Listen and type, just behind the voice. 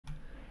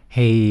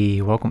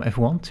Hey, welcome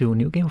everyone to a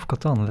new game of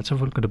Catan. Let's have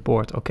a look at the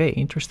board. Okay,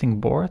 interesting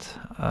board.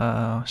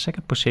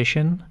 Second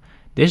position.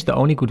 This is the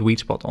only good weak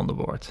spot on the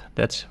board.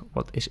 That's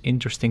what is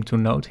interesting to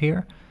note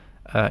here.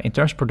 In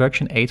terms of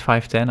production,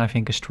 8-5-10 I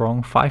think is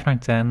strong.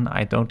 5-9-10,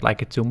 I don't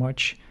like it too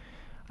much.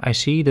 I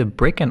see the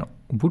brick and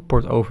wood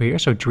board over here,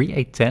 so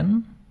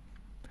 3-8-10.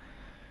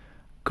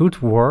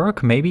 Could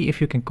work, maybe if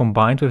you can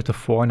combine it with the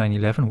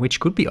 4-9-11, which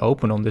could be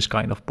open on this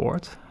kind of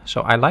board.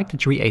 So I like the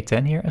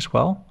 3-8-10 here as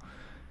well.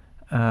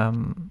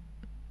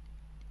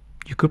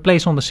 You could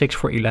place on the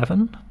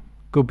 6-4-11,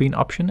 could be an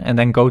option, and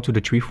then go to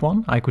the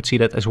 3-1. I could see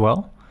that as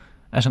well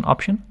as an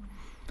option.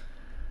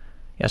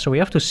 Yeah, so we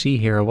have to see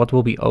here what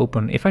will be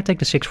open. If I take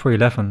the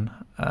 6-4-11,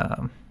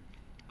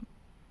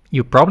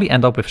 you probably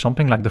end up with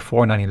something like the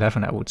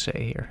 4-9-11, I would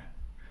say here.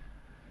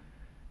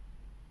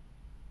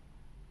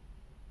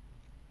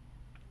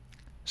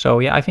 So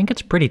yeah, I think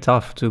it's pretty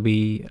tough to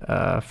be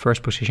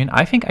first position.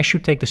 I think I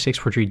should take the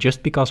 6-4-3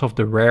 just because of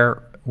the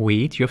rare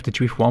wheat. You have the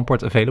 3-1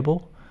 port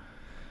available.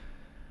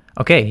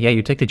 Okay, yeah,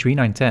 you take the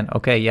 3-9-10.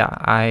 Okay, yeah,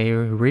 I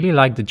really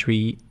like the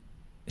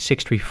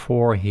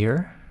 3-6-3-4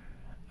 here.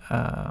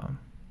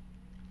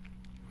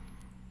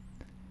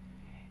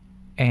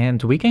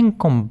 And we can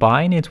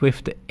combine it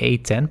with the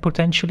 8-10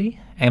 potentially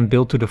and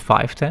build to the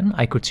 5-10.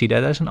 I could see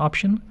that as an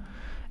option.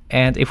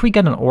 And if we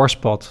get an ore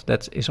spot,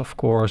 that is of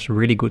course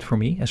really good for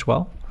me as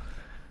well.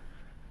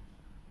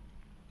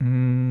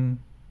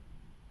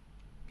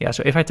 Yeah,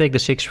 so if I take the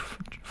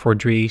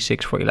 6-4-3,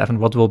 6-4-11,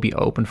 what will be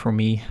open for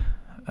me?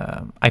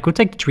 I could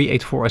take the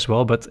 3-8-4 as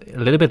well, but a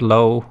little bit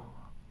low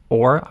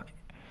ore.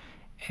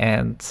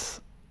 And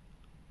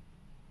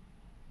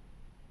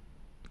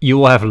you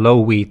will have low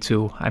wheat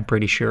too, I'm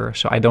pretty sure.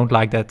 So I don't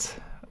like that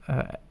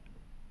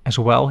as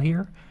well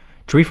here.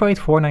 3-4-8,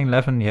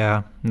 4-9-11,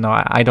 yeah. No,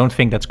 I don't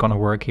think that's going to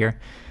work here.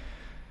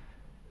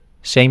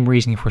 Same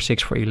reasoning for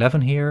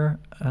 6-4-11 here.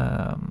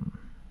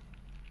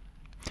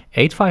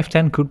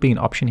 8-5-10 could be an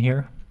option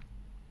here.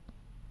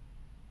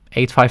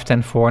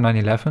 8-5-10,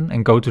 4-9-11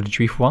 and go to the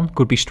 3-1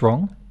 could be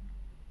strong.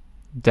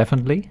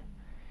 Definitely.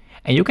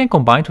 And you can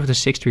combine it with the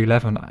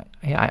 6-3-11.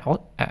 Yeah, I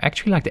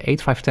actually like the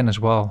 8-5-10 as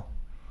well.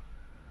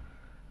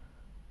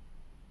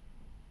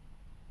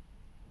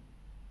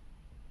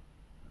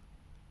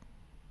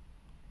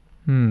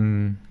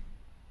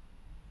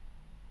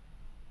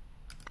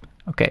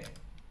 Okay.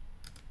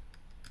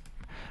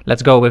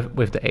 Let's go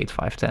with the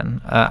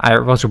 8-5-10. I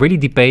was really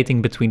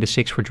debating between the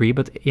 6-4-3,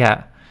 but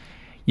yeah,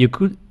 you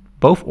could,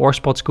 both ore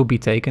spots could be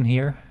taken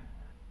here.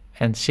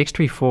 And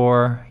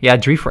 6-3-4, yeah,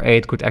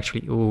 3-4-8 could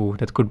actually, ooh,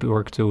 that could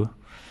work too.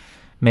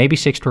 Maybe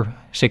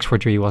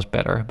 6-4-3 was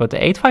better, but the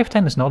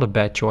 8-5-10 is not a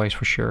bad choice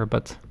for sure,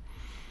 but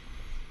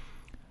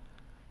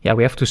yeah,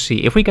 we have to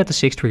see. If we get the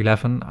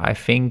 6-3-11, I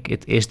think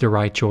it is the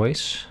right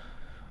choice,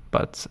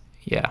 but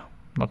yeah,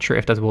 not sure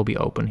if that will be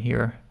open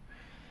here.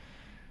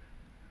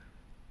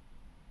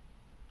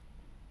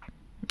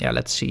 Yeah,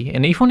 let's see.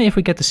 And even if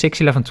we get the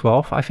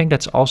 6-11-12, I think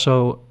that's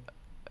also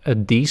a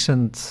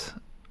decent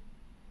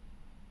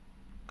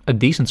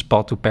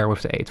spot to pair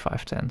with the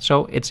 8-5-10.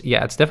 So it's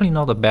definitely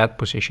not a bad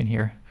position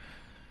here.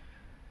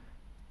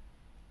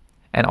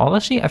 And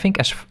honestly, I think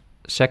as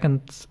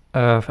second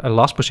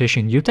last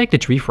position, you take the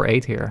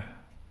 3-4-8 here.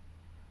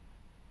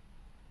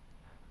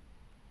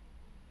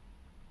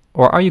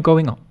 Or are you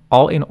going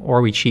all in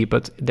or we cheap?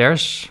 But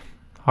there's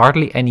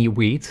hardly any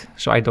wheat,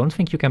 so I don't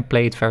think you can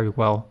play it very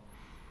well.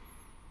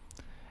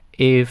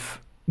 If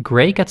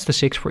Gray gets the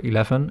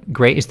 6-4-11,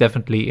 Gray is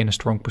definitely in a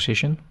strong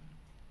position.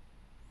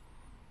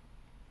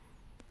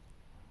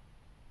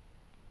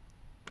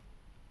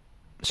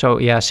 So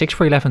yeah,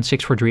 6-4-11,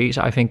 6-4-3 is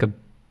I think a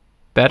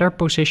better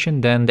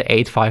position than the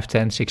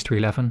 8-5-10,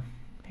 6-3-11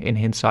 in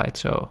hindsight.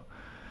 So,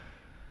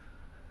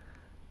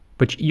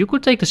 but you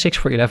could take the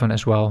 6-4-11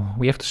 as well.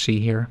 We have to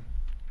see here.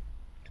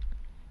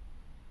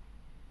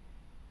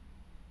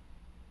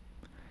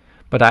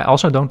 But I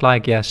also don't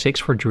like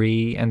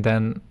 6-4-3 and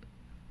then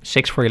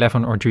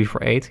 6-4-11 or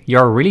 3-4-8.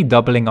 You're really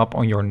doubling up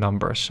on your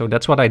numbers. So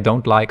that's what I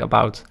don't like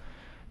about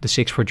the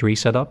 6-4-3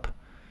 setup.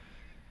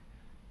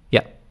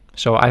 Yeah,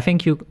 so I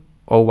think you...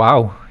 Oh,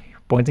 wow.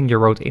 You're pointing your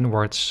road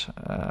inwards.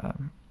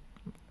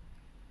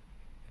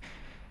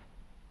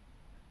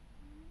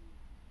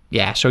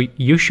 Yeah, so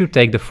you should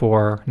take the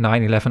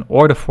 4-9-11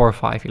 or the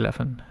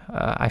 4-5-11.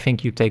 I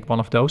think you take one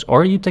of those.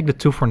 Or you take the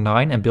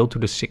 2-4-9 and build to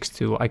the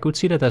 6-2. I could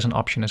see that as an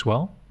option as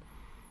well.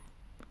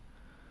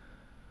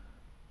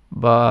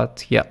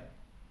 But yeah,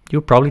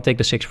 you'll probably take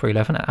the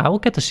 6-4-11 and I will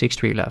get the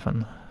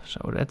 6-3-11.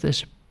 So that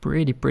is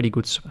pretty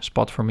good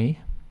spot for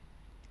me.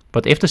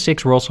 But if the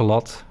 6 rolls a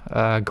lot,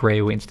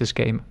 Gray wins this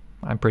game,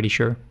 I'm pretty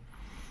sure.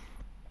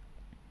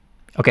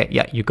 Okay,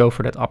 yeah, you go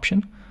for that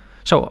option.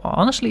 So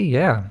honestly,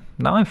 yeah,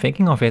 now I'm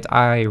thinking of it,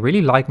 I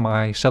really like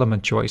my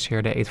settlement choice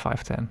here, the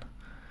 8-5-10.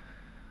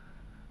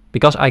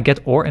 Because I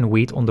get ore and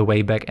wheat on the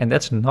way back, and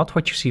that's not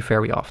what you see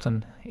very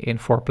often in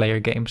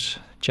 4-player games.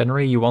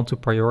 Generally, you want to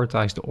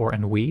prioritize the ore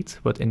and wheat,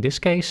 but in this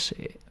case,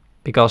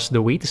 because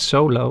the wheat is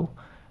so low,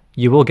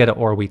 you will get an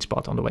ore wheat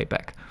spot on the way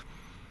back.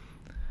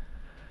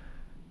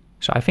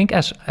 So I think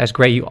as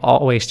gray, you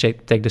always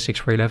take the 6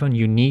 for 11.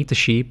 You need the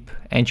sheep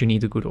and you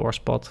need a good ore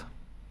spot.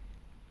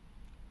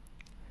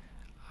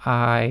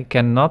 I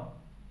cannot,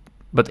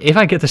 but if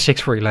I get the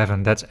 6 for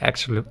 11, that's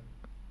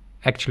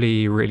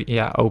actually really,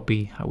 yeah, OP,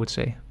 I would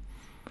say.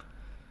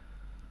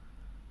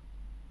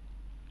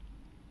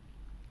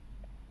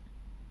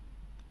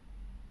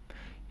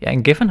 Yeah,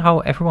 and given how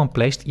everyone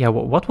placed, yeah,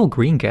 what will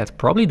green get?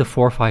 Probably the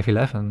 4, 5,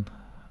 11.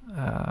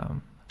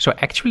 So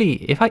actually,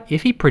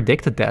 if he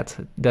predicted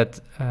that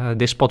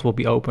this spot will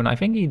be open, I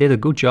think he did a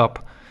good job.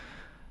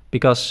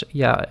 Because,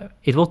 yeah,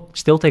 it will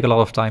still take a lot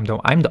of time, though.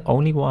 I'm the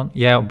only one.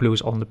 Yeah, blue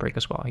is on the brick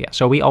as well. Yeah,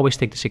 so we always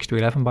take the 6 to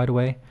 11, by the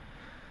way.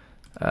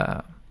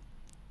 And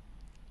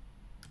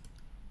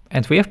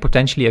we have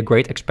potentially a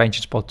great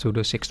expansion spot to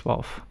the 6,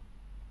 12.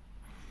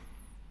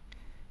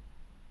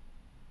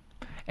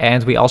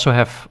 And we also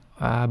have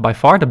by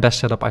far the best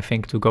setup, I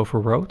think, to go for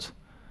road.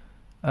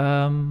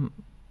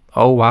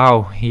 Oh,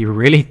 wow, he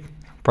really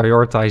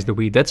prioritized the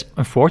wheat. That's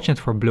unfortunate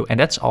for blue, and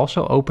that's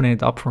also opening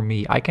it up for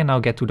me. I can now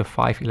get to the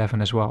 5,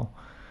 11 as well.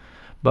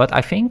 But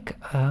I think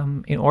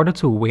in order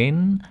to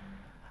win,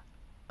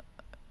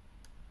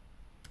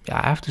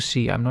 yeah, I have to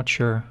see. I'm not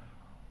sure.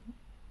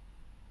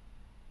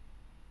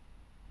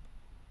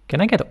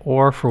 Can I get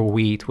ore for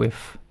wheat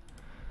with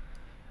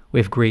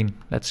green?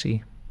 Let's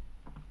see.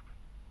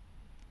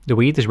 The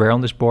wheat is rare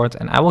on this board,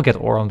 and I will get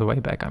ore on the way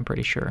back, I'm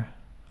pretty sure.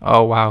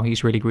 Oh, wow,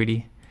 he's really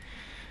greedy.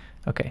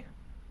 Okay.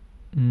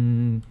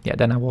 Yeah,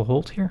 then I will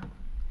hold here.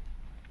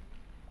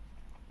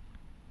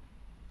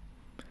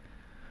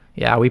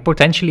 Yeah, we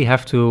potentially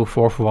have to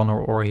 4 for 1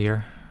 or ore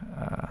here.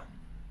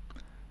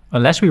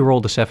 Unless we roll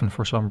the 7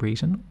 for some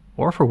reason,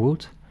 or for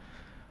wood.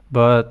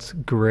 But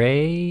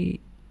gray...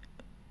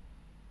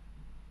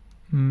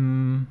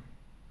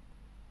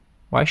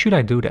 why should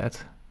I do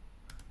that?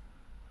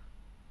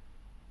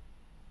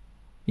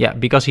 Yeah,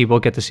 because he will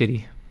get the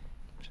city.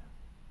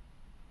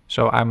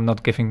 So I'm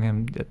not giving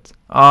him that.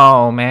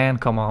 Oh man,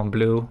 come on,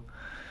 blue.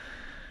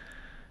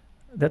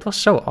 That was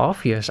so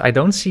obvious. I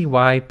don't see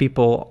why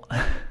people...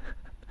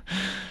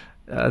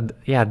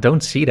 yeah,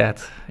 don't see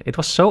that. It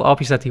was so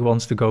obvious that he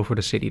wants to go for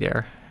the city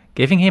there.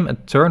 Giving him a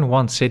turn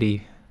 1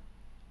 city.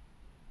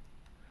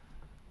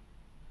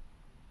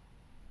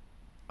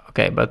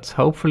 Okay, but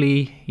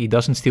hopefully he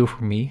doesn't steal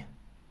from me.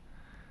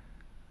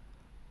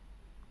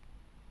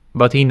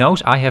 But he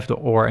knows I have the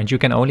ore, and you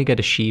can only get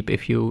a sheep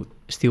if you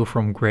steal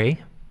from gray.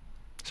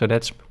 So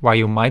that's why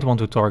you might want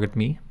to target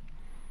me.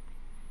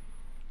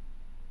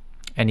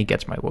 And he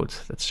gets my wood.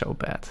 That's so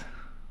bad.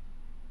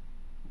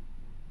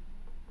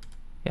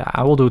 Yeah,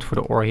 I will do it for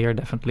the ore here,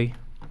 definitely.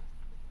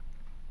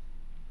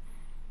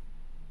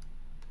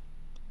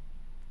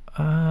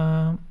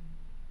 That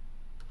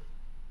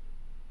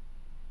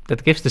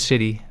gives the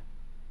city.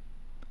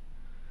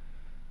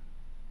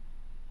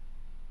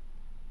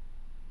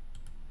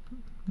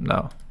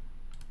 No.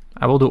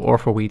 I will do ore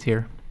for wheat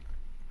here.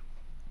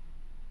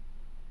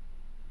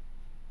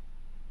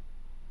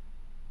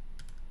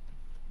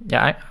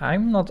 Yeah,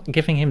 I'm not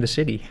giving him the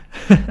city.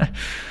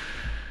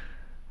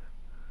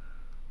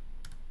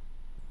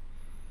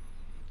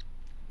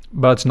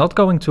 But it's not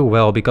going too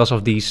well because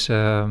of these,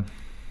 yeah,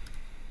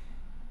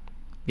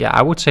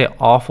 I would say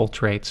awful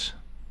trades.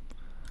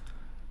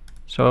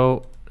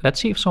 So let's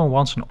see if someone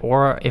wants an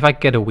ore. If I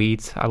get a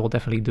wheat, I will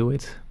definitely do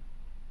it.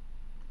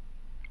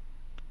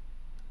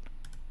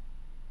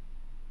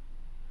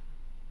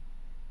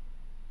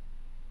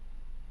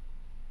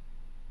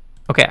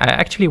 Okay, I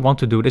actually want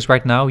to do this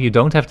right now. You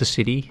don't have the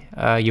city.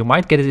 You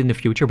might get it in the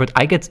future, but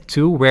I get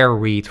 2 rare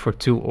wheat for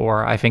 2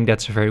 ore. I think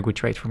that's a very good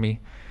trade for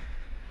me.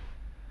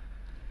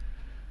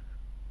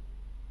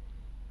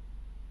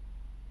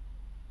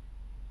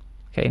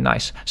 Okay,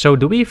 nice. So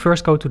do we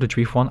first go to the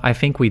 3 for 1? I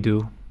think we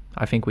do.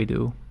 I think we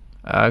do.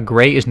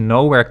 Gray is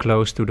nowhere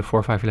close to the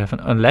 4, 5, 11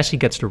 unless he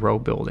gets the row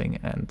building.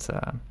 And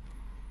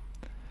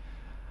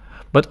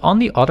but on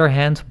the other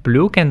hand,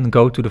 blue can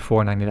go to the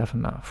 4, 9,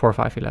 11, 4,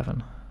 5,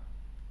 11.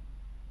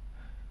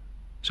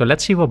 So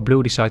let's see what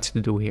blue decides to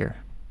do here.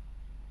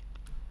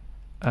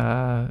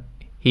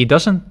 He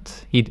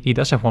doesn't. He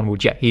does have 1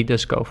 wood. Yeah, he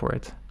does go for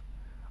it.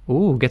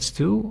 Ooh, gets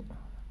 2.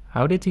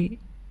 How did he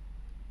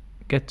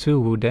get 2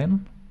 wood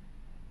then?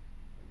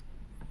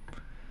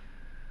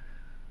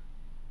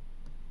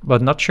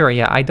 But not sure.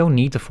 Yeah, I don't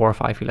need the 4,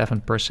 5,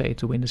 11 per se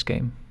to win this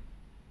game.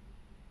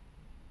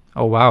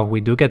 Oh wow,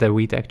 we do get a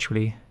wheat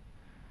actually.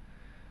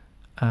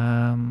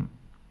 Yeah,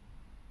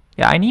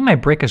 I need my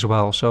brick as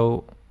well,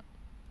 so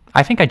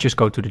I think I just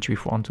go to the 3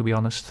 for 1 to be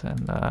honest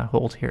and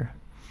hold here.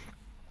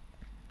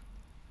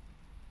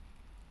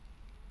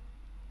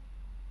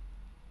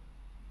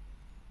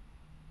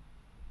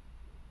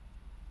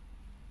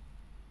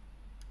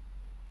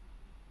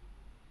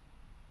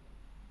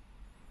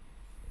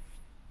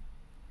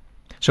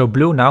 So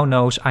blue now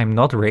knows I'm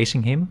not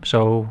racing him,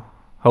 so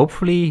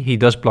hopefully he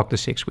does block the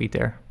 6 wheat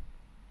there.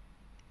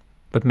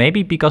 But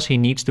maybe because he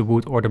needs the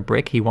wood or the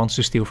brick, he wants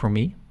to steal from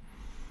me.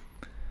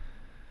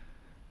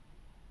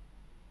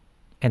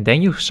 And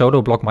then you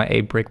solo block my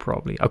 8 brick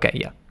probably. Okay,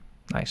 yeah,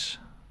 nice.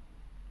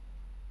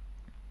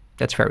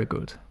 That's very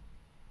good.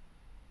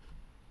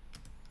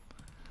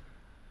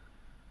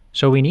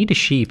 So we need a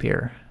sheep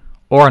here,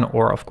 or an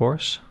ore, of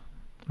course.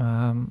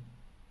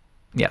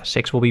 Yeah,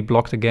 6 will be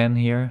blocked again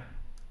here.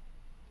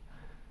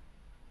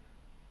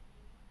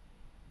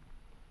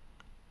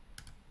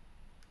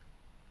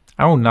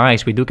 Oh,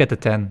 nice, we do get the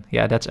 10.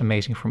 Yeah, that's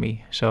amazing for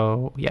me.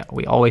 So yeah,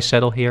 we always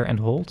settle here and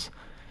hold.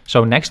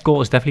 So next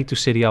goal is definitely to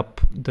city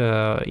up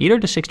either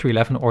the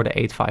 6-11 or the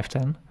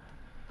 8-5-10.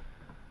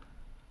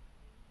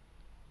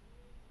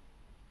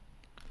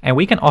 And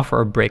we can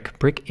offer a brick.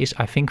 Brick is,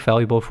 I think,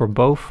 valuable for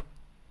both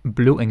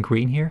blue and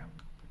green here.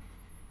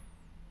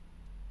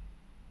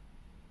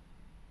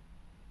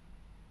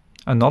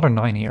 Another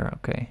 9 here,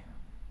 okay.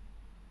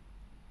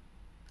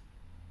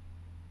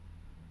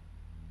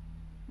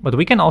 But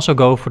we can also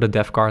go for the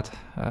dev card.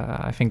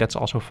 I think that's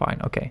also fine,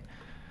 okay.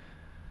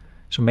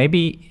 So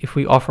maybe if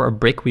we offer a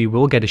brick, we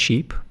will get a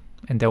sheep,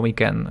 and then we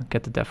can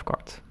get the dev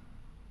card.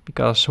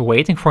 Because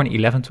waiting for an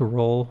 11 to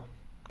roll,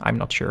 I'm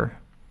not sure.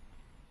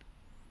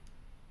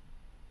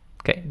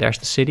 Okay, there's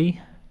the city.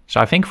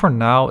 So I think for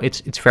now,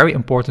 it's very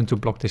important to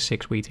block this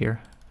 6 wheat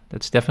here.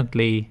 That's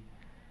definitely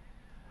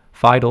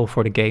vital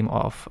for the game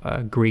of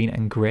green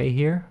and gray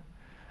here.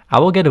 I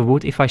will get a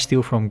wood if I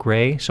steal from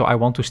gray, so I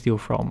want to steal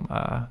from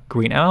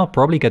green. And I'll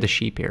probably get a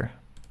sheep here.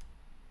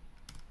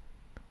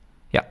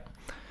 Yeah,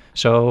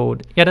 so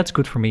yeah, that's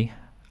good for me.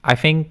 I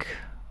think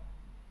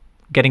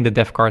getting the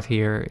dev card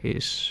here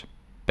is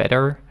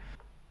better.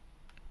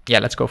 Yeah,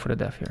 let's go for the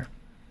dev here.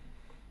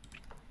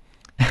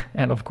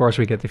 And of course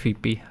we get the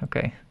VP,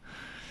 okay.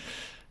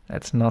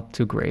 That's not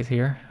too great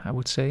here, I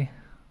would say.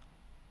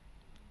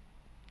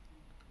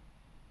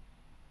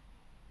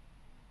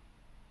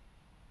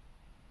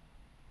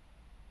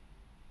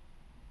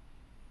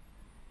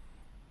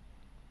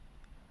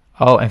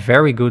 Oh, and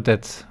very good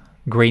that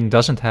green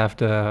doesn't have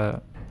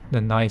the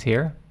knight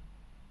here.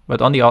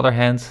 But on the other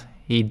hand,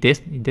 he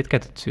did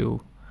get the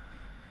 2.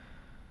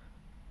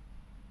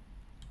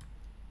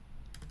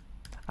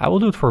 I will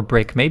do it for a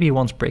brick. Maybe he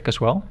wants brick as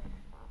well.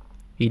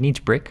 He needs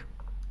brick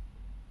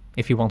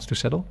if he wants to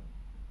settle.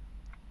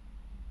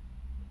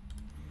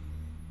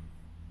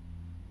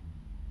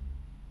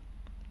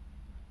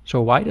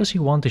 So why does he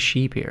want the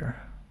sheep here?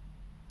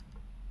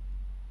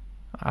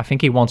 I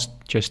think he wants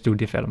just 2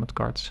 development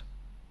cards.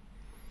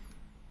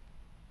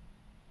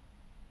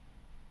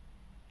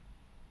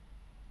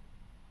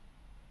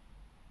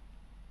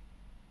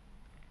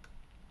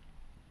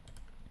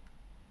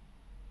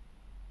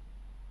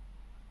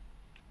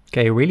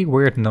 Okay, really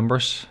weird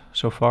numbers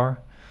so far.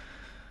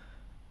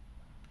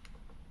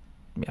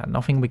 Yeah,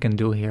 nothing we can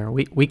do here.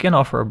 We can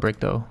offer a brick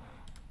though.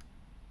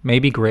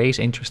 Maybe gray is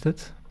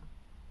interested.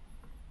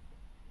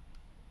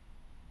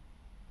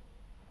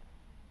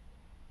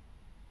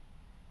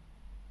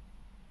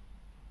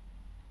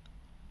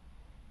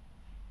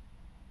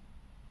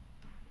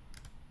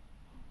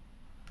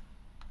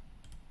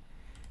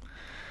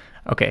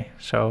 Okay,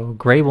 so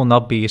gray will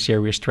not be a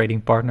serious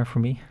trading partner for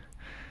me.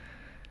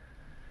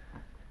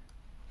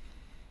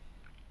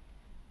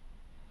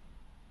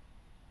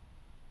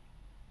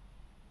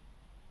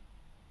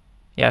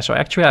 Yeah, so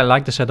actually I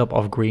like the setup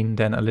of green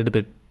then a little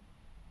bit.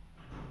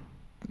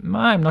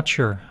 I'm not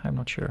sure.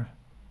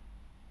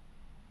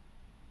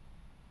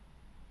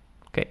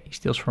 Okay, he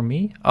steals from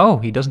me. Oh,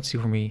 he doesn't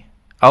steal from me.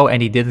 Oh,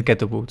 and he didn't get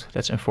the wood.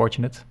 That's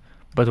unfortunate.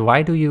 But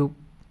why do you...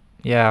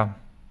 Yeah,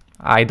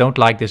 I don't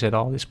like this at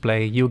all, this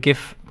play.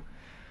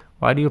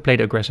 Why do you play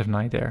the aggressive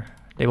knight there?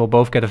 They will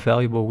both get a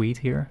valuable wheat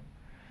here.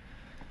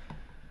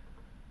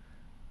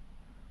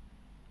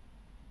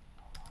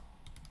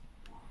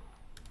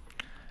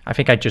 I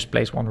think I just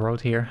place 1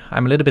 road here.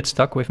 I'm a little bit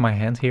stuck with my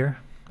hand here,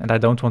 and I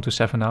don't want to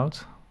 7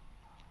 out.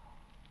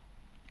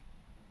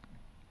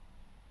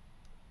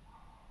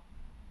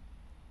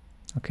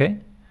 Okay,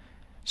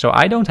 so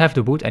I don't have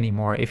the wood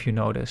anymore, if you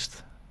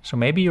noticed. So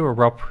maybe you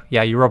rob,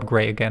 yeah, you rob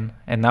gray again,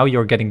 and now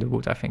you're getting the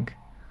wood, I think.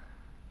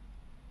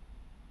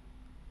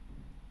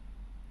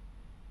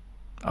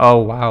 Oh,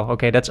 wow,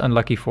 okay, that's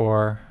unlucky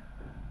for...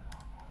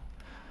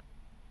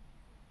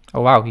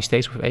 Oh, wow, he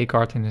stays with a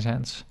card in his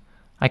hands.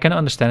 I can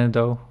understand it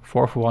though,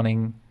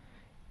 4-for-1ing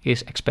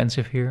is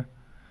expensive here.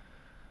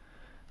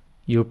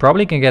 You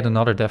probably can get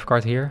another dev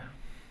card here.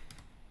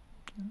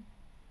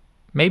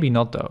 Maybe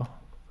not though.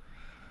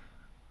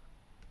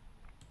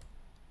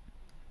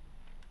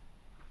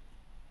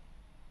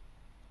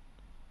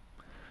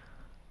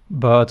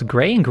 But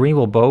gray and green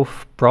will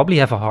both probably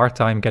have a hard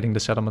time getting the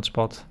settlement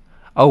spot.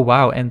 Oh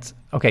wow, and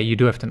okay, you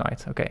do have the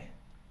knight, okay.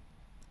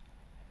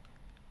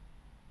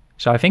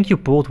 So I think you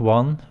pulled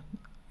 1.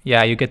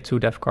 Yeah, you get 2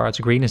 dev cards.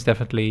 Green is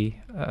definitely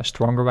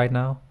stronger right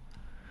now.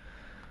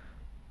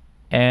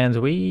 And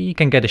we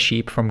can get a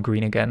sheep from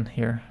green again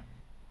here.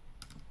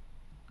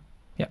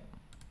 Yeah,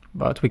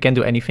 but we can't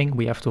do anything.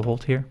 We have to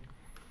hold here.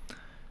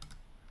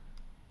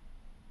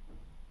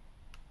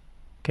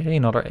 Okay,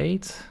 another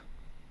 8.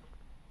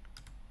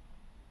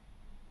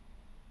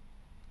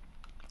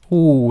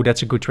 Ooh,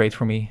 that's a good trade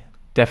for me.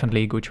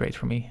 Definitely a good trade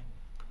for me.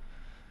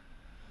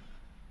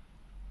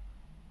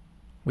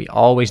 We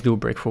always do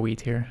brick for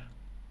wheat here.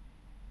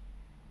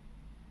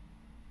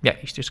 Yeah,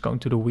 he's just going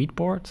to the wheat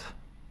board.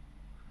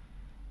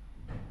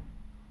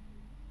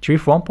 3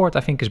 for 1 board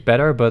I think is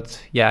better,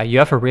 but yeah, you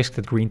have a risk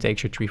that green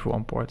takes your 3 for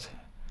 1 board.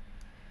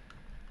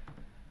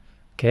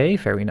 Okay,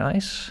 very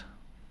nice.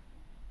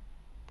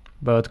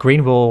 But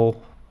green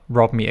will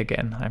rob me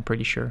again, I'm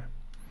pretty sure.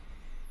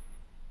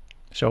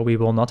 So we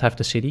will not have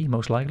the city,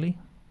 most likely.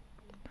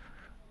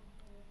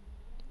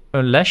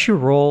 Unless you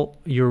roll,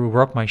 you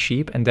rob my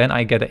sheep, and then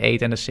I get an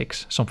 8 and a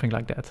 6, something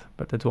like that.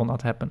 But that will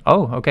not happen.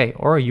 Oh, okay,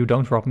 or you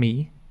don't rob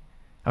me.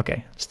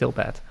 Okay, still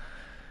bad.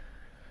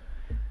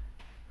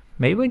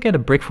 Maybe we get a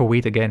brick for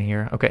wheat again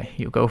here. Okay,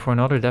 you go for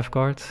another death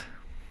guard.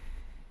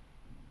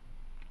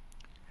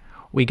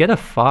 We get a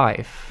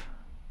 5.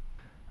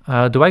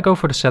 Do I go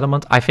for the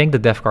settlement? I think the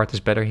death guard is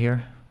better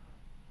here.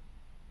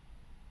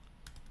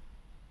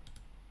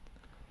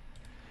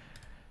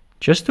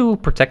 Just to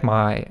protect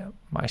my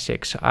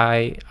 6.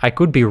 I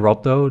could be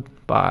robbed though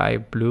by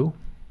blue.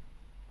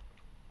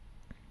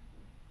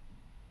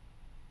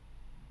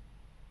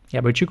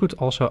 Yeah, but you could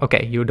also...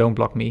 Okay, you don't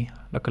block me,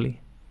 luckily.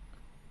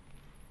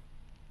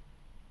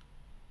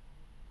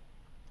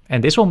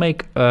 And this will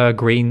make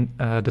green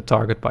the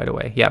target, by the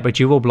way. Yeah, but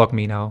you will block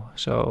me now,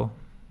 so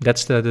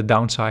that's the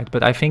downside.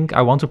 But I think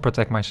I want to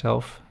protect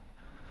myself.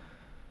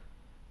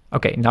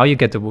 Okay, now you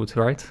get the wood,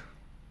 right?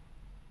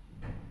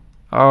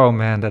 Oh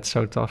man, that's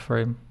so tough for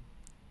him.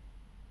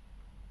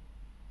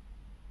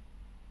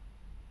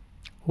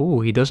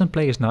 Ooh, he doesn't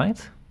play his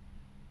knight.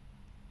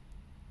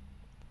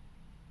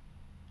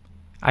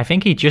 I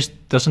think he just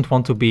doesn't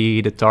want to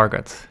be the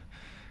target.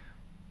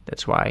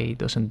 That's why he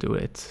doesn't do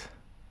it.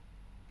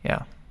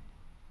 Yeah.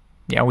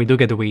 Yeah, we do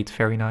get the wheat.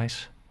 Very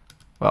nice.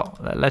 Well,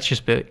 let's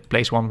just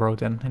place 1 road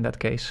then, in that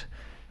case.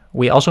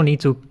 We also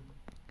need to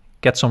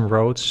get some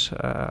roads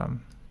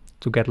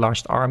to get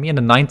large army. And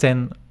the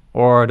 910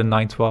 or the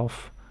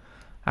 912,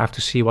 I have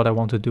to see what I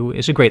want to do,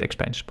 is a great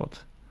expansion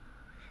spot.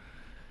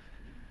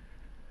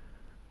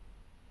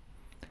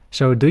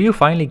 So do you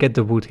finally get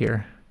the wood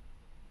here?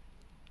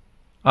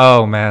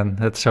 Oh man,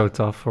 that's so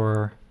tough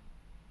for...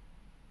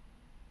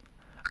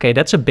 Okay,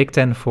 that's a big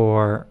 10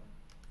 for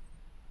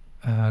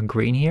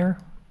green here.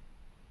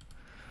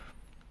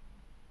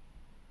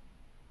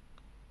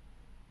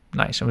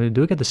 Nice, and we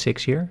do get the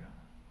 6 here.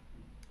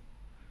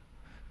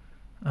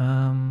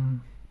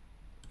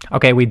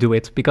 Okay, we do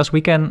it, because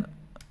we can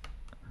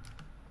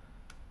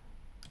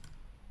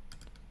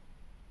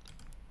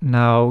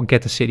now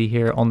get the city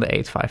here on the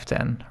 8, 5,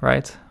 10,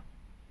 right?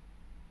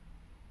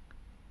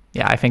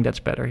 Yeah, I think that's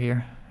better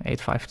here.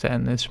 8, 5,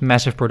 10, it's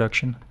massive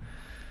production.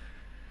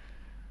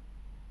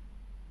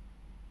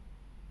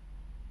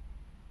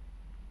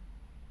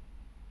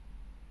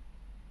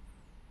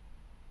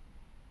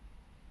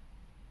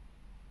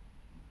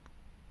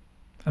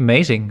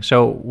 Amazing.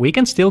 So we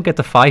can still get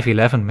the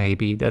 5-11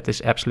 maybe. That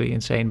is absolutely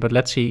insane. But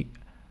let's see.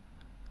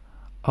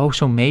 Oh,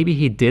 so maybe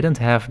he didn't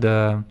have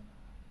the...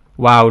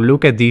 Wow,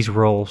 look at these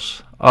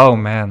rolls. Oh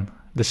man,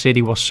 the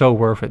city was so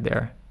worth it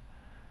there.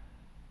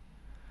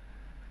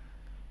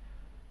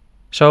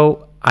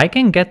 So I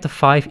can get the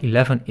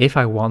 5-11 if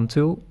I want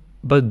to,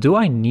 but do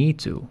I need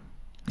to?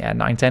 Yeah,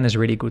 9-10 is a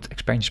really good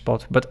expansion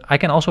spot. But I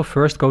can also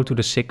first go to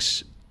the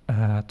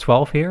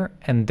 6-12 here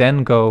and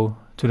then go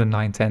to the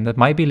 9-10. That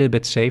might be a little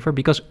bit safer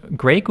because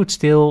gray could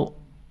still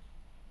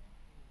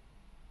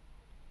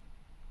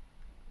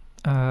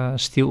get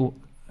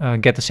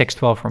the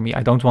 6-12 for me.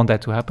 I don't want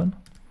that to happen.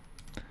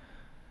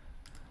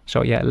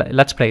 So yeah,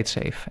 let's play it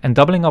safe. And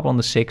doubling up on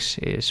the 6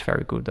 is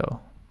very good though.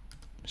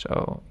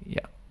 So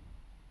yeah.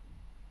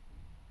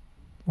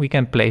 We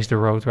can place the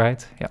road,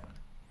 right? Yeah.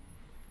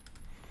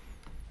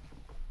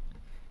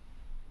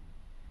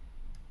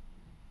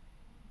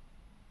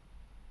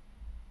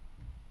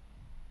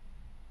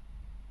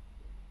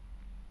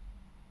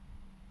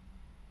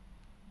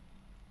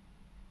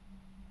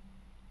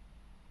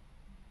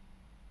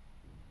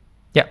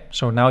 Yeah,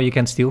 so now you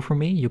can steal from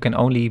me. You can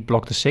only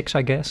block the 6,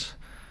 I guess.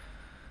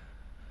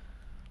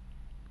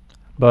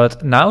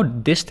 But now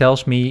this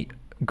tells me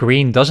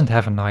green doesn't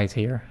have a knight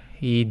here.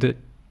 He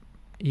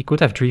could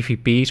have 3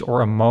 VPs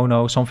or a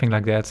mono, something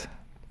like that.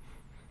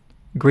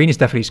 Green is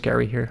definitely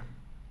scary here.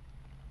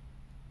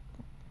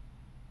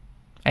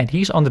 And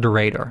he's under the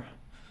radar.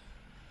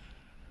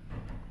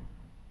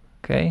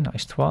 Okay,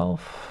 nice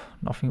 12.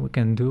 Nothing we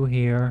can do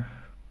here.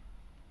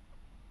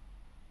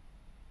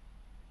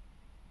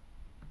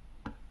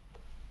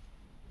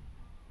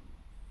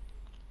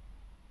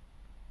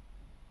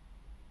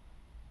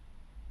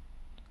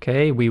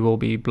 Okay, we will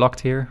be blocked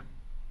here.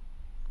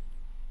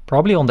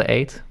 Probably on the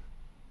 8.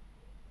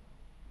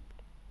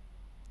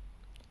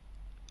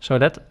 So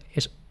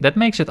that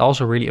makes it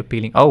also really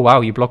appealing. Oh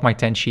wow, you block my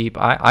 10 sheep.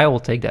 I will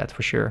take that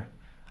for sure.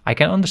 I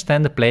can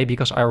understand the play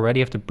because I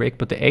already have the brick,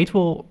 but the 8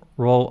 will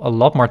roll a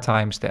lot more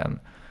times than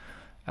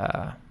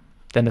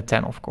the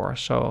 10, of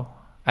course. So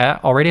I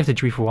already have the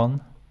 3 for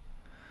 1.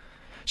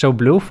 So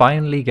blue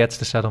finally gets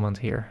the settlement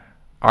here.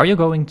 Are you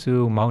going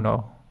to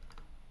mono?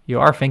 You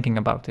are thinking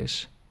about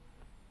this.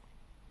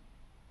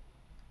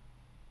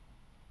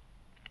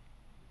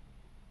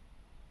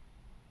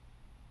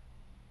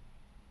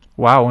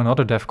 Wow,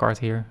 another dev card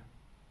here.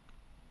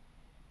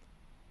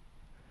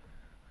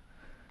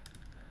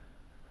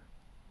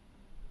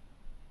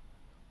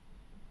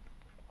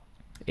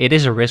 It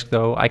is a risk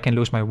though. I can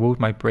lose my wood,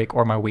 my brick,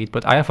 or my wheat,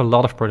 but I have a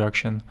lot of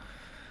production.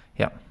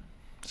 Yeah,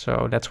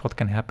 so that's what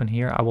can happen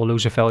here. I will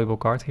lose a valuable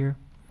card here.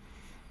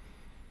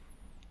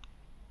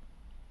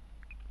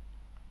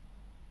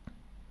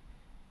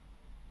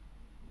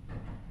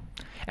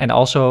 And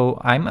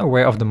also, I'm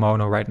aware of the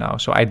mono right now,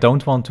 so I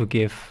don't want to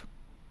give,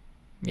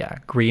 yeah,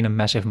 green a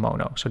massive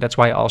mono. So that's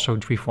why I also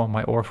reform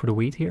my ore for the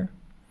wheat here.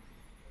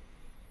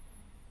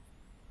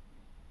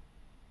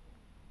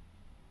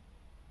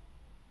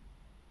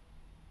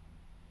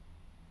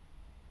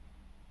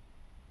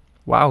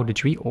 Wow, the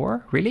 3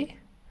 ore? Really?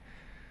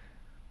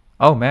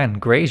 Oh man,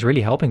 gray is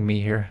really helping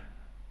me here.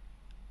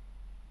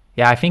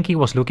 Yeah, I think he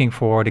was looking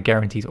for the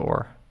guaranteed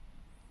ore.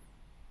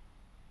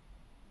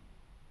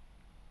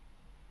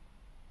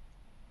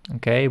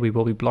 Okay, we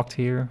will be blocked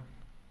here.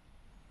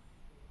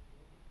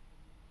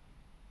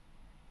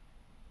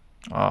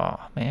 Oh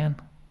man,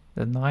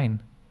 the 9.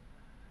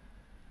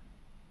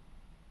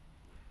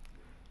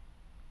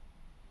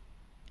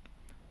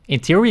 In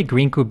theory,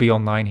 green could be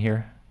on 9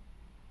 here.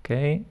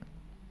 Okay.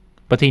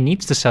 But he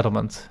needs the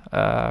settlement,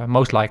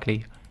 most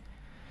likely.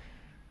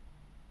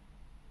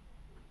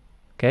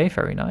 Okay,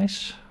 very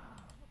nice.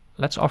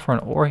 Let's offer an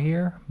ore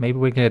here. Maybe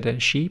we get a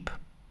sheep.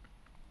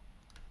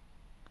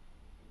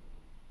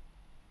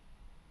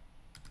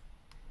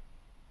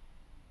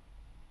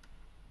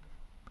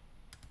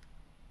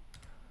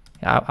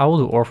 Yeah, I will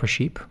do ore for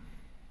sheep.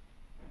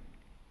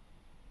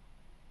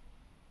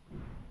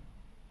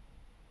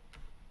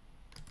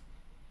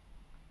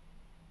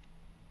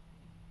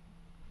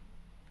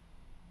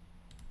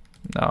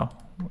 No,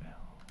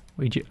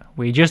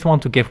 we just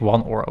want to give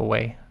 1 ore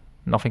away,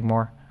 nothing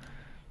more.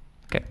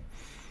 Okay.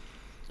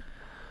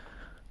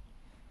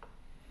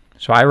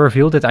 So I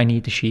revealed that I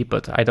need the sheep,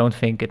 but I don't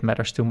think it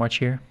matters too much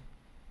here.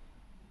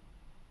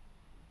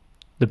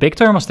 The big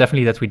turn was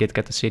definitely that we did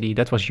get the city.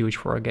 That was huge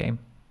for a game.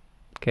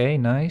 Okay,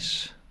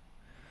 nice.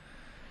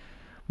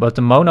 But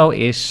the mono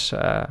is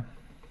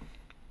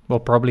will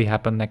probably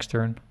happen next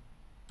turn.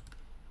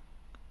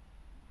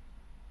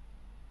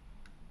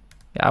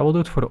 Yeah, I will do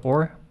it for the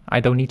ore. I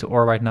don't need the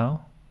ore right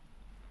now.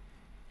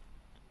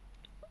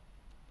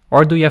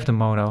 Or do you have the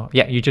mono?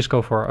 Yeah, you just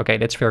go for... Okay,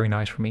 that's very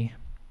nice for me.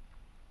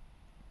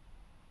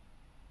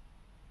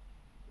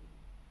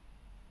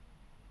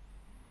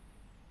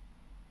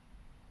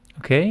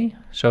 Okay,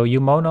 so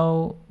you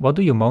mono... What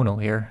do you mono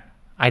here?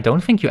 I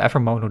don't think you ever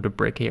mono the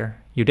brick here.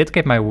 You did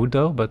get my wood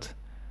though, but...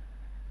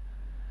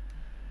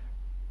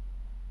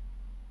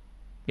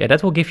 Yeah,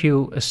 that will give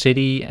you a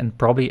city and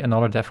probably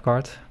another dev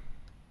card.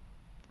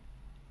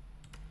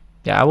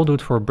 Yeah, I will do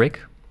it for a brick.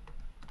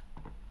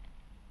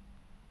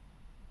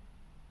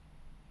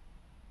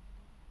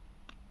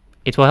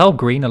 It will help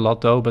green a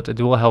lot though, but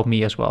it will help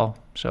me as well,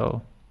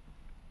 so...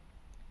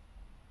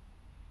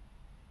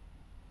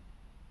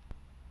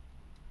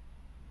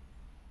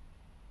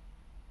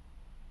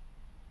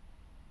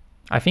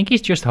 I think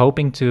he's just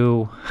hoping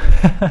to...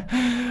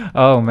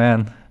 Oh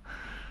man.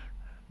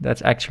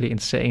 That's actually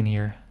insane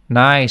here.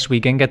 Nice, we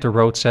can get the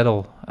road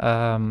settle.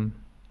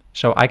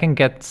 So I can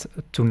get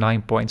to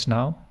 9 points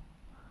now.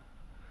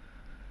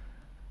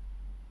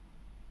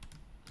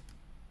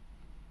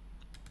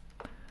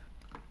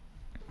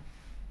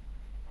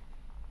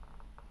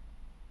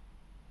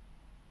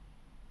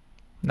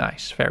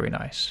 Nice, very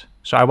nice.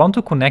 So I want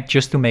to connect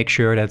just to make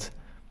sure that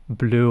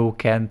blue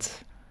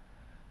can't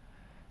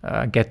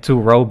get 2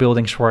 row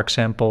buildings, for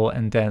example,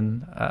 and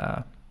then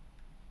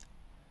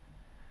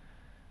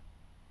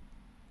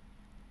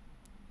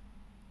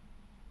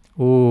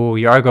ooh,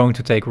 you are going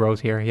to take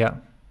road here, yeah.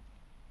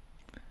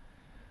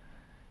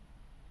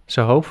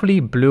 So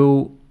hopefully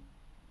blue...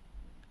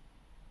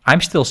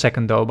 I'm still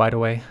second though, by the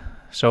way.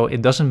 So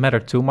it doesn't matter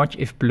too much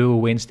if blue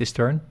wins this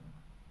turn.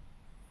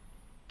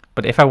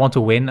 But if I want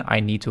to win,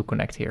 I need to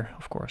connect here,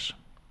 of course.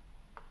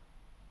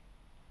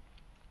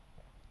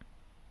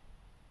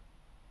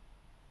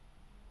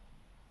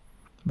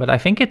 But I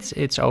think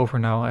it's over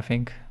now, I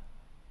think.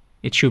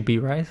 It should be,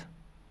 right?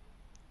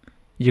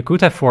 You could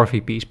have 4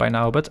 VPs by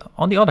now, but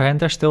on the other hand,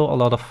 there's still a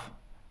lot of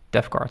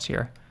dev cards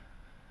here.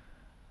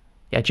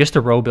 Yeah, just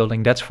a row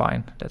building, that's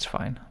fine, that's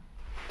fine.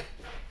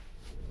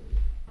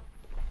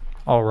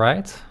 All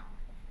right.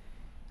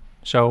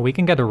 So we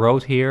can get a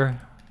road here,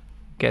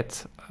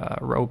 get a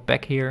road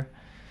back here.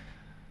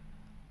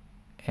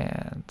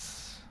 And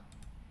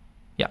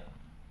yeah,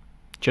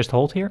 just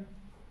hold here.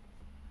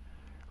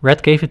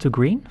 Red gave it to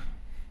green.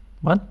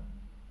 What?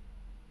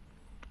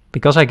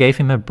 Because I gave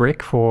him a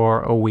brick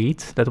for a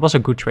wheat, that was a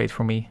good trade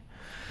for me.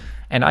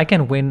 And I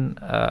can win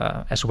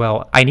as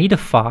well. I need a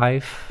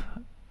 5,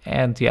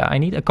 and yeah, I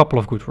need a couple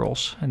of good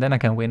rolls, and then I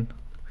can win.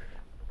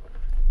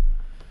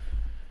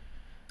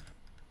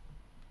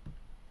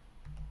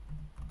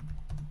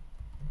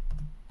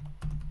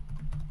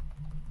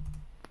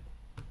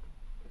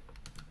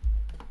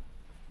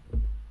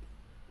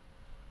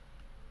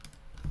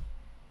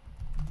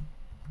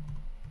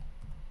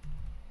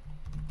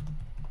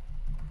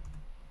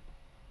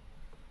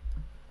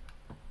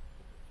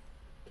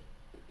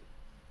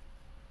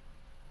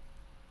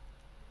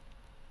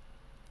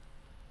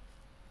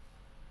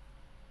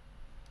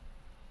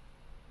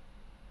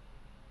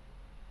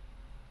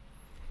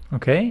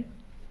 Okay.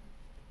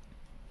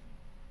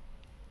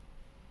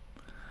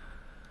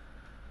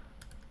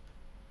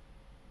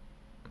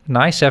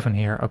 Nice 7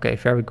 here. Okay,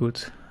 very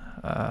good.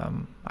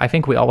 I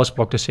think we always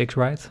block the 6,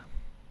 right?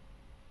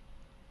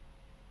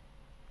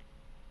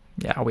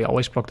 Yeah, we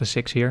always block the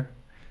 6 here.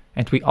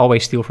 And we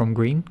always steal from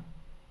green.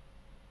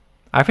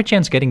 I have a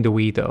chance getting the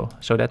wheat though,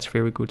 so that's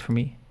very good for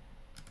me.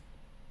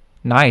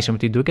 Nice,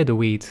 and we do get the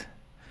wheat.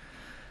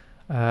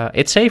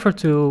 It's safer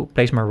to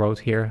place my road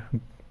here.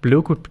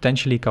 Blue could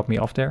potentially cut me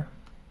off there.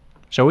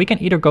 So we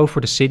can either go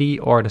for the city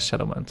or the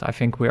settlement. I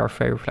think we are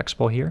very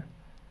flexible here.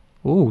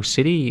 Ooh,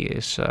 city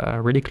is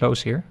really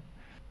close here.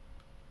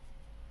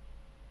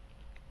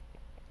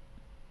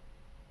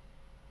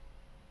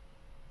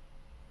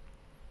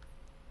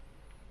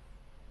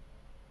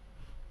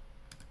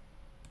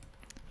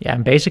 Yeah,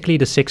 and basically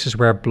the 6s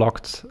were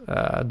blocked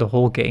the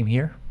whole game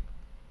here.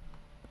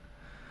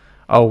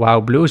 Oh wow,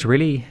 blue is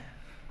really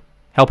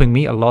helping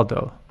me a lot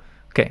though.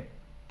 Okay,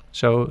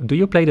 so do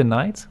you play the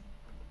knight?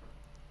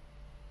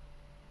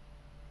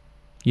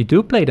 You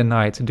do play the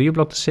knight. Do you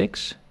block the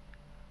 6?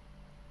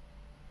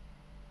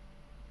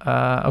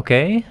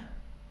 Okay.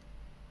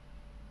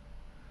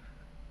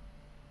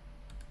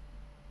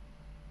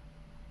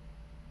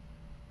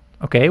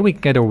 Okay, we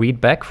get a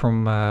wheat back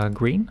from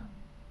green.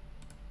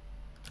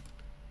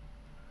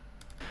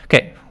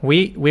 Okay,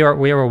 we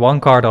are 1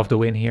 card off the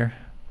win here.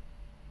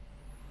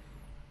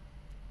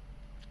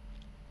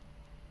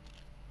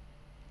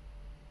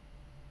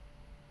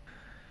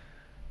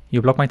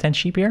 You block my 10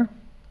 sheep here?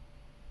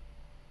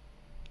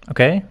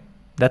 Okay,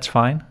 that's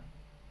fine.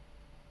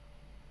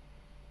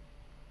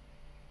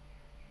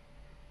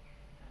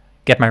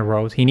 Get my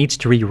road. He needs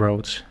 3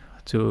 roads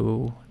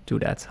to do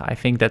that. I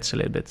think that's a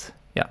little bit...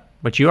 Yeah,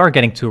 but you are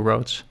getting 2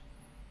 roads.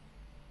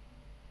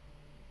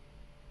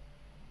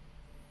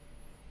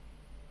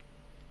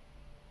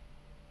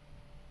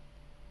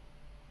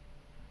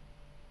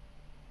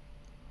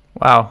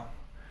 Wow.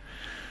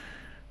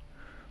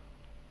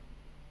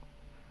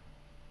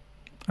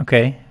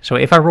 Okay, so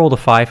if I roll the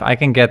 5, I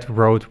can get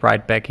road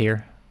right back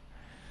here.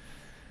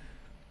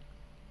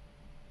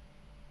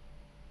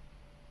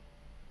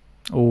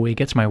 Oh, he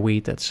gets my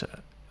wheat. That's...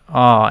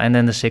 Oh, and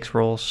then the 6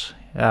 rolls.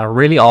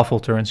 Really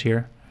awful turns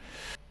here.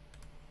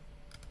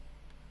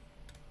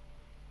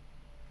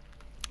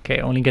 Okay,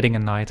 only getting a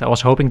knight. I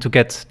was hoping to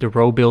get the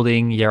row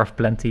building, Year of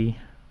Plenty.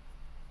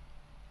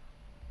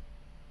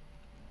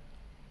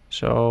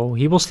 So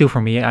he will steal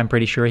from me, I'm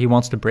pretty sure. He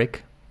wants the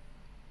brick.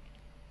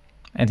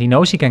 And he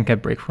knows he can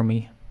get brick from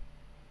me.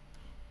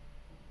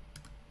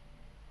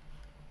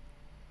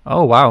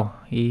 Oh, wow.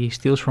 He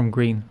steals from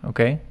green.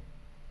 Okay.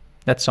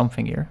 That's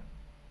something here.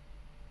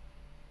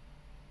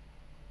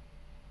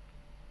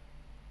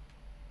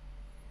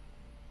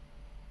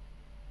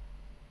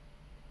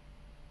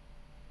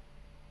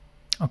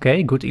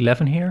 Okay, good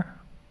 11 here.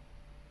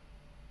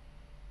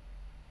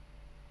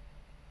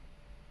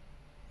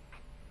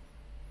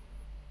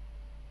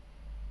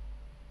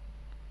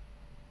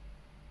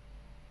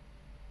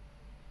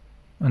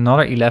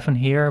 Another 11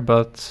 here,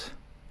 but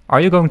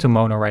are you going to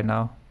mono right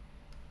now?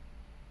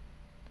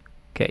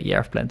 Okay, Year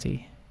of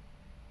Plenty.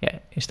 Yeah,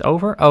 is it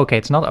over? Oh, okay,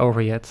 it's not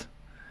over yet.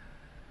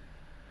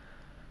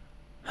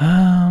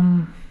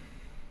 Yeah,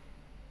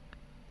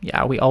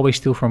 we always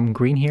steal from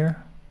green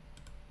here.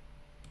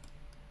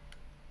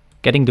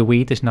 Getting the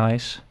wheat is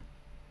nice.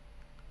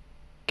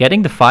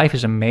 Getting the 5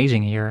 is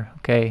amazing here.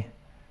 Okay.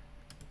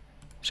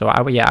 So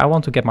I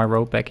want to get my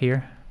road back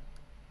here.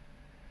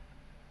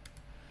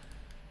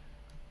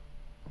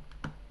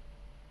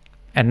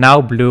 And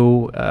now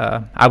blue,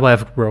 I will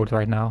have road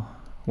right now.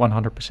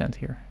 100%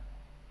 here.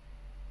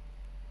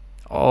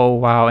 Oh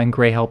wow, and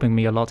gray helping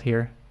me a lot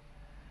here.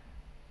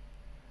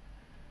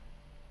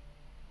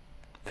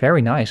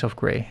 Very nice of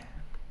gray.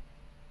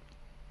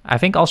 I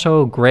think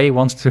also gray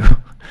wants to...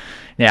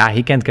 Yeah,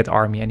 he can't get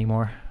army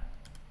anymore.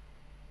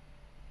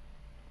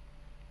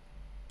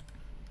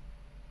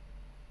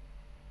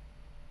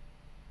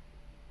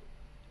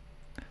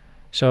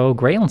 So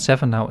gray on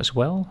 7 now as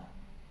well.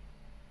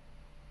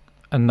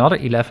 Another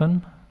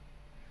 11.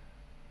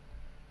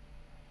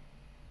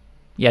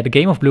 Yeah, the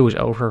game of blue is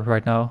over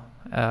right now.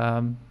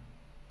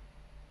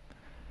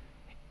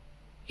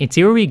 In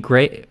theory,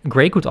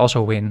 gray could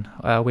also win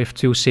with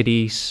 2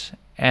 cities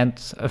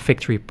and a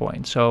victory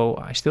point. So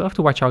I still have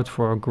to watch out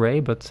for gray,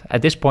 but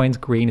at this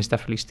point, green is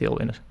definitely still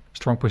in a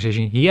strong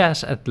position. He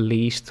has at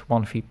least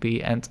 1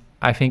 VP, and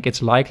I think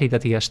it's likely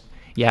that he has...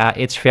 Yeah,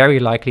 it's very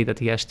likely that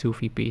he has 2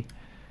 VP.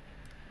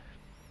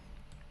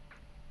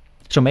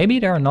 So maybe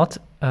there are not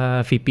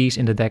VPs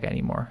in the deck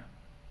anymore.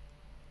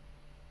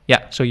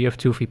 Yeah, so you have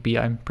 2 VP,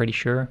 I'm pretty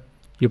sure.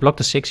 You block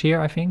the 6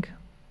 here, I think.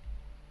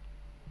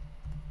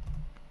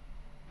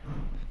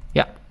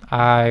 Yeah,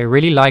 I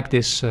really like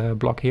this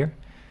block here.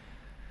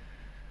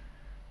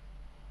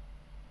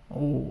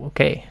 Oh,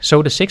 okay.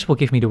 So the 6 will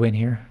give me the win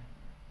here.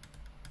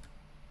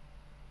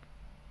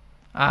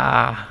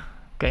 Ah,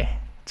 okay.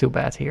 Too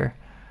bad here.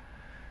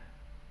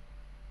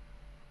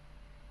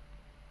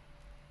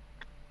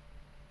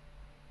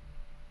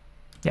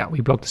 Yeah,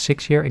 we block the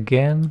 6 here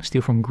again.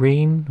 Steal from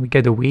green. We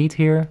get the wheat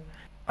here.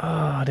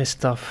 Oh, this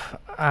stuff.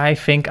 I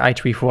think I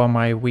 3-4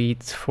 my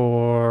wheat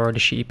for the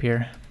sheep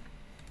here.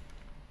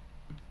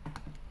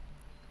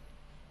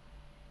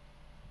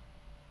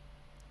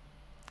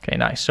 Okay,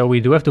 nice. So we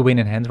do have the win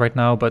in hand right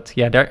now, but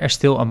yeah, there is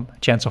still a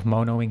chance of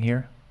monoing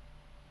here.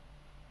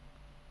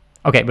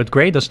 Okay, but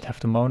gray doesn't have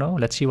the mono.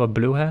 Let's see what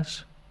blue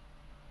has.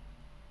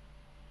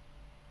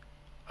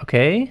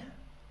 Okay.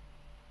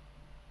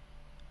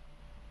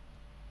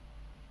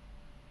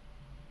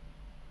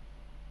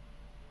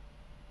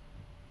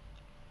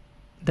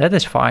 That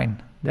is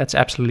fine. That's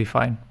absolutely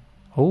fine.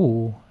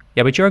 Oh,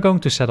 yeah, but you're going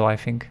to settle, I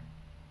think.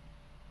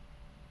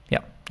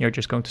 Yeah, you're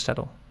just going to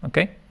settle.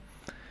 Okay.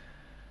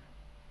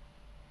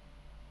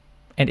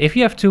 And if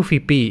you have 2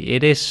 VP,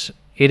 it is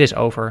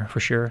over for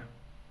sure.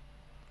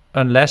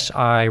 Unless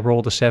I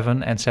roll the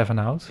 7 and 7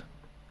 out.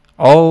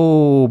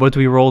 Oh, but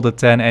we rolled a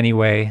 10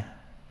 anyway.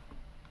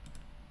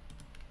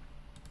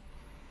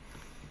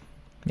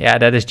 Yeah,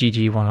 that is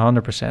GG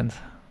 100%.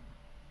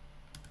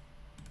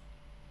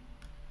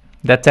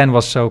 That 10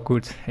 was so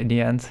good in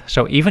the end.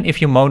 So even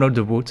if you monoed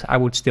the wood, I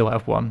would still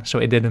have won. So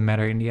it didn't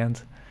matter in the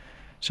end.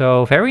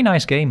 So very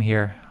nice game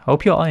here.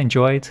 Hope you all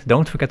enjoyed.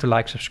 Don't forget to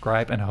like,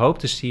 subscribe, and hope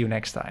to see you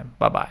next time.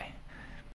 Bye bye.